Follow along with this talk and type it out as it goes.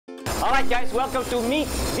Alright guys, welcome to Meat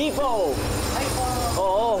Depot.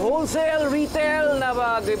 Oo, wholesale, retail na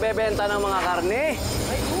magbebenta ng mga karne,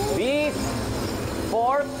 beef,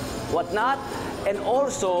 pork, whatnot, and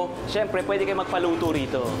also, syempre, pwede kayo magpaluto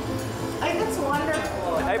rito. Ay, that's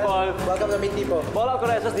wonderful. Hi, Paul. Welcome to Meat Depot. Paul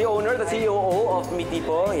Alcorazas, the owner, the COO of Meat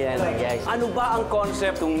Depot. Yan, guys. Ano ba ang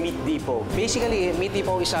concept ng Meat Depot? Basically, Meat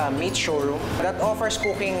Depot is a meat showroom that offers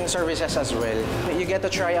cooking services as well. You get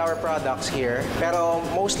to try our products here. Pero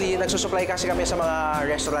mostly, nagsusupply kasi kami sa mga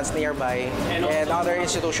restaurants nearby and other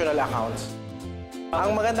institutional accounts.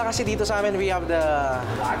 Ang maganda kasi dito sa amin, we have the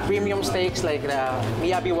premium steaks like the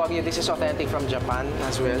Miyabi Wagyu. This is authentic from Japan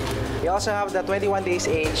as well. We also have the 21 days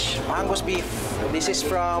age Angus beef. This is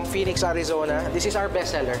from Phoenix, Arizona. This is our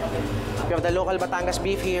best seller. We have the local Batangas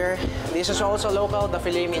beef here. This is also local, the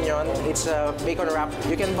filet mignon. It's a bacon wrap.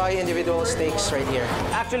 You can buy individual steaks right here.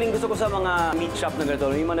 Actually, gusto ko sa mga meat shop na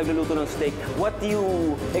ganito, yung mga nagluluto ng steak, what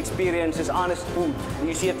you experience is honest food.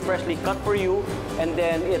 You see it freshly cut for you, and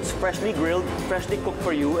then it's freshly grilled, freshly cooked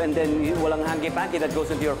for you, and then walang hanky-panky that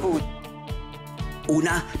goes into your food.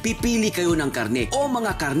 Una, pipili kayo ng karne o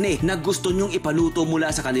mga karne na gusto nyong ipaluto mula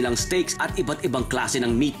sa kanilang steaks at iba't ibang klase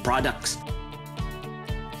ng meat products.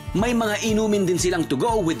 May mga inumin din silang to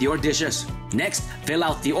go with your dishes. Next, fill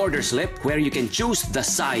out the order slip where you can choose the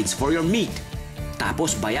sides for your meat.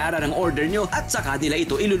 Tapos bayaran ang order nyo at saka nila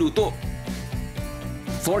ito iluluto.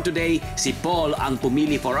 For today, si Paul ang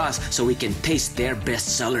pumili for us so we can taste their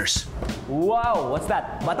best sellers. Wow! What's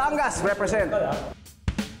that? Batangas represent!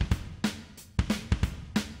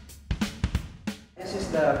 This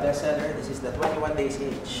is the best seller. This is the 21 days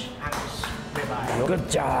age Angus. Good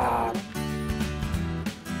job!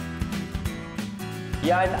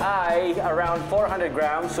 Yan ay around 400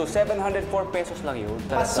 grams, so 704 pesos lang yun.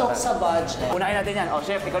 Pasok sa budget. Unahin natin yan. O,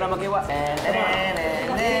 chef, ikaw na maghiwa.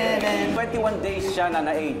 21 days siya na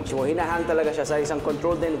na-age. So, hinahang talaga siya sa isang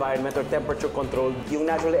controlled environment or temperature controlled. Yung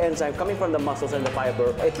natural enzyme coming from the muscles and the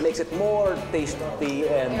fiber, it makes it more tasty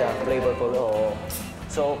and flavorful. Oh.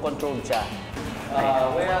 So, controlled siya.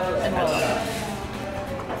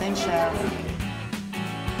 Thanks, chef.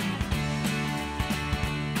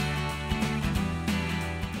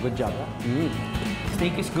 Good job, ha?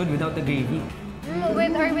 Steak is good without the gravy.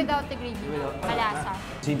 With or without the gravy? Malasa.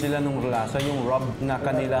 Simple lang nung lasa, yung rub na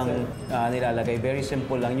kanilang nilalagay. Very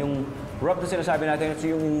simple lang. Yung rub na sinasabi natin,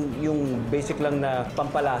 yung basic lang na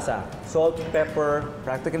pampalasa. Salt, pepper,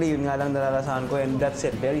 practically yun nga lang nalalasahan ko, and that's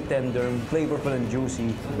it. Very tender, flavorful and juicy.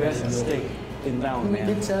 Best steak in town, man.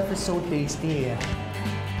 Meat itself is so tasty.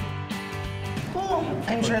 Oh,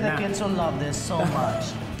 I'm sure the kids will love this so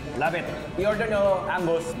much. Love it. I-order nyo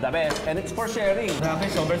Angus, the best. And it's for sharing. Grabe,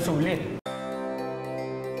 sobrang sulit.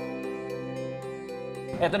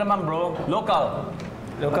 Ito naman bro, local.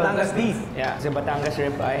 Batangas beef. Yeah, kasi Batangas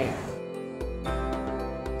rib eye.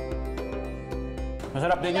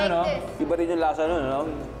 Masarap din yun, no? Iba rin yung lasa nun, no?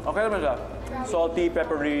 Okay naman siya. Salty,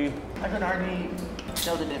 peppery. I can hardly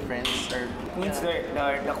tell the difference. Or, Means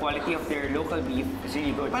the quality of their local beef is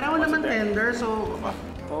really good. Pareho naman tender, so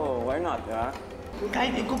Oh, why not, ha?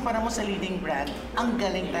 kahit ikumpara mo sa leading brand, ang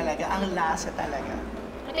galing talaga, ang lasa talaga.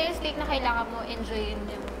 Ito yung steak na kailangan mo enjoyin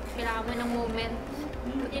yung kailangan mo ng moment.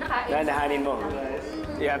 Kinakain. Dadahanin mo.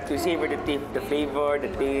 You have to savor the flavor,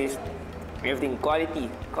 the taste, everything. Quality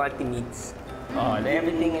meats.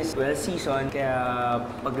 Everything is well seasoned, kaya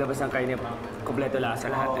paglabas ng karne, kompleto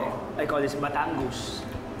lasa lahat eh. I call this Batangus.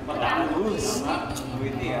 Batangus.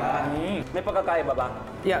 May pagkakaiba ba?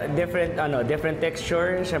 Yeah, different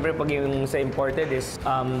texture. Siyempre pag yung sa imported is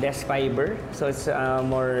less fiber, so it's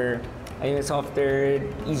more softer,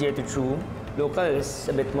 easier to chew. Local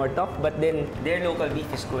is a bit more tough, but then their local beef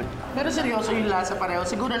is good. Pero seryoso yung lasa pareho,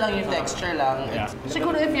 siguro lang yung texture lang. Yeah.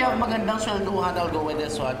 Siguro if you have magandang swelduhan, I'll go with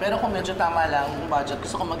this one. Pero kung medyo tama lang yung budget,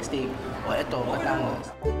 gusto ko mag-steak, eto,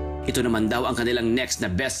 Batangas. Ito naman daw ang kanilang next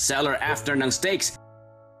na best seller after ng steaks.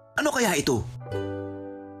 Ano kaya ito?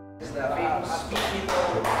 It's the famous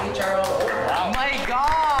HRO. Oh my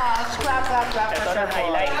gosh! Clap, clap, clap. Ito na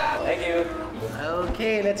highlight. Thank you.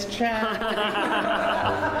 Okay, let's try.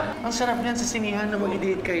 Ang sarap niyan sa sinihan na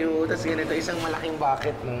mag-date kayo, tapos ganito, isang malaking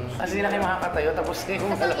bucket. Kasi hindi na kayo makakatayo, tapos kayo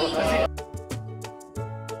malawa.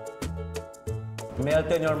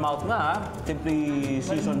 Melt in your mouth na, ha? Simply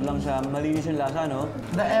seasoned lang siya. Malinis yung lasa, no?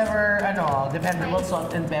 The ever, dependable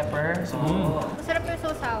salt and pepper. So, Masarap yung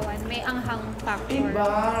sausawan. May anghang factor. iba.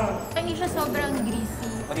 Hindi siya sobrang greasy.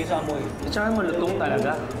 Pati sa amoy. At saka malutong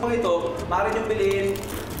talaga. Ito, maaari niyong bilhin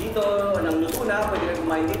Dito, nang luto na, pwede kayo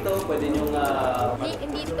kumain dito, pwede nyong...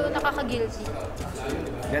 Hindi ito nakaka-guilty.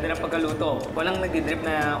 Ganda ng pagkaluto. Walang nagdidrip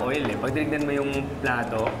na oil eh. Pag dinignan mo yung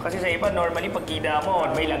plato. Kasi sa iba, normally pagkida mo,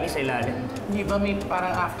 may langis sa ilalim. Hindi ba may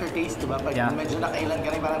parang aftertaste, diba? Pag medyo nakailan ka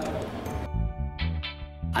rin, parang...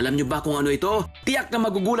 Alam nyo ba kung ano ito? Tiyak na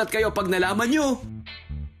magugulat kayo pag nalaman nyo!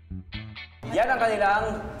 Yan ang kanilang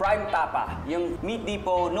prime tapa. Yung Meat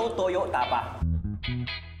Depot No Toyo Tapa.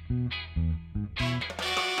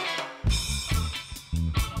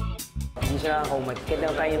 Hindi siya nakakaumad. Kaya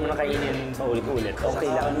kaya mo na kainin paulit-ulit. Okay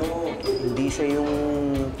lang. Hindi siya yung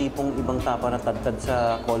tipong ibang tapa na tad-tad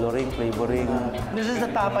sa coloring, flavoring. This is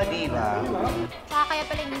the tapa, diba? Saka kaya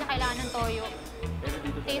pala hindi na kailangan ng toyo.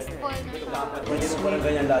 Tasteful na siya. Pwede mo parang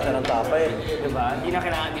ganyan lasa ng tapa eh. Diba? Hindi mo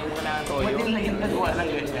kailangan toyo. Pwede lang yung nagawa ng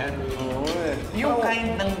ganyan. Oo eh. Yung kind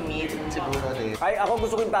ng meat, siguro rin. Ako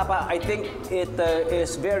gusto ko yung tapa. I think it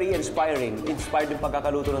is very inspiring. Inspired yung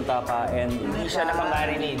pagkakaluto ng tapa and Hindi siya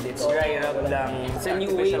nakamarinade. It's dry rub lang. It's a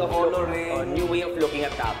new way of looking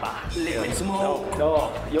at tapa. Liquid smoke.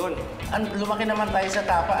 No, yun. Lumaki naman tayo sa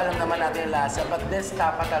tapa, alam naman natin yung lasa. But this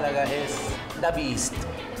tapa talaga is the beast.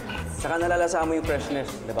 saka nalalasa mo yung freshness,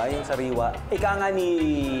 di ba? Yung sariwa. Ika nga ni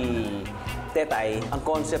Tetay, ang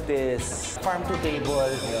concept is Farm to table.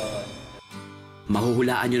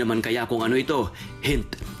 Mahuhulaan nyo naman kaya kung ano ito.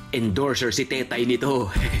 Hint, endorser si Tetay nito.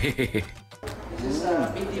 This is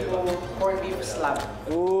Meat Depot corned beef slab.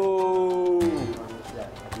 ooh,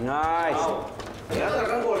 nice. Yan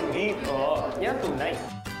talagang corned beef. Oo. Yan, tunay.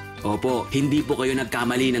 Opo, hindi po kayo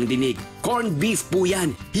nagkamali ng dinig. Corned beef po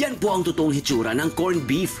yan. Yan po ang totoong hitsura ng corned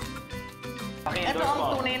beef. Ito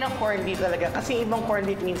ang tunay na corned beef talaga. Kasi ibang corned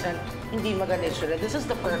beef minsan hindi maganda sila. This is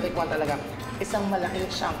the perfect one talaga. Isang malaking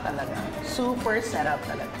chunk talaga. Super sarap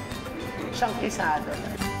talaga. Chunkisado.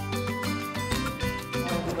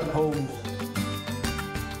 Homes.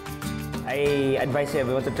 I advise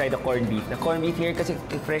everyone to try the corned beef. The corned beef here kasi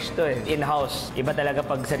fresh to eh. In-house. Iba talaga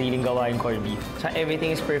pag sariling gawa yung corned beef. So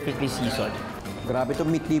everything is perfectly seasoned. Grabe itong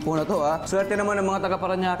Meat Depot na to, ah. Swerte naman ng mga taga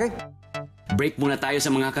Parañaque. Break muna tayo sa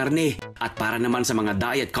mga karne. At para naman sa mga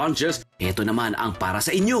diet conscious, ito naman ang para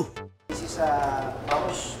sa inyo. This is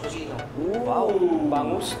bangus tocino. Wow!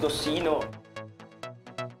 Bangus tocino.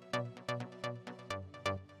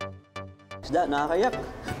 Isda, nakakayak.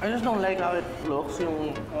 I just don't like how it looks,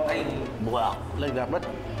 yung black like that, but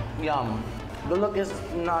yum. The look is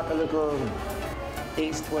not a little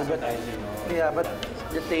tasteful, but yeah, but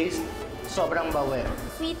the taste, sobrang bawe.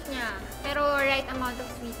 Sweet niya, pero right amount of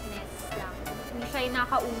sweetness lang. Hindi siya yung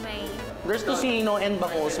nakaumay. There's tocino and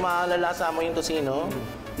bangus. Malalasa mo yung tocino.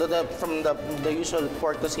 From the usual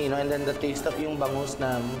pork tocino and then the taste of yung bangus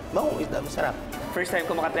na bangus, sarap. First time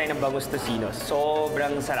ko makatry ng bangus tocino.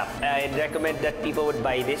 Sobrang sarap. I'd recommend that people would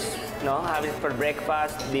buy this, no? Have it for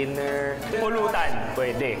breakfast, dinner, pulutan.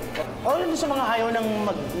 Pwede. O yun sa mga ayaw ng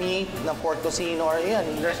mag-meat na pork tocino or yan,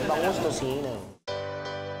 there's bangus tocino.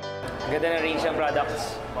 Ganda na range ng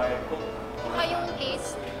products. Saka yung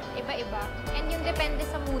taste, iba-iba. And yung depende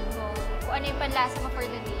sa mood mo, kung ano yung panlasa mo for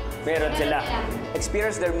the day. Meron sila.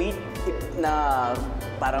 Experience their meat na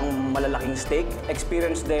parang malalaking steak.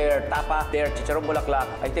 Experience their tapa, their chicharong bulaklak.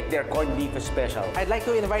 I think their corned beef is special. I'd like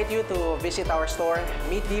to invite you to visit our store,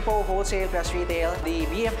 Meat Depot Wholesale Plus Retail. The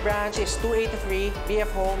BF branch is 283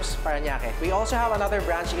 BF Homes Parañaque. We also have another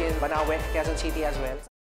branch in Banawe, Quezon City as well.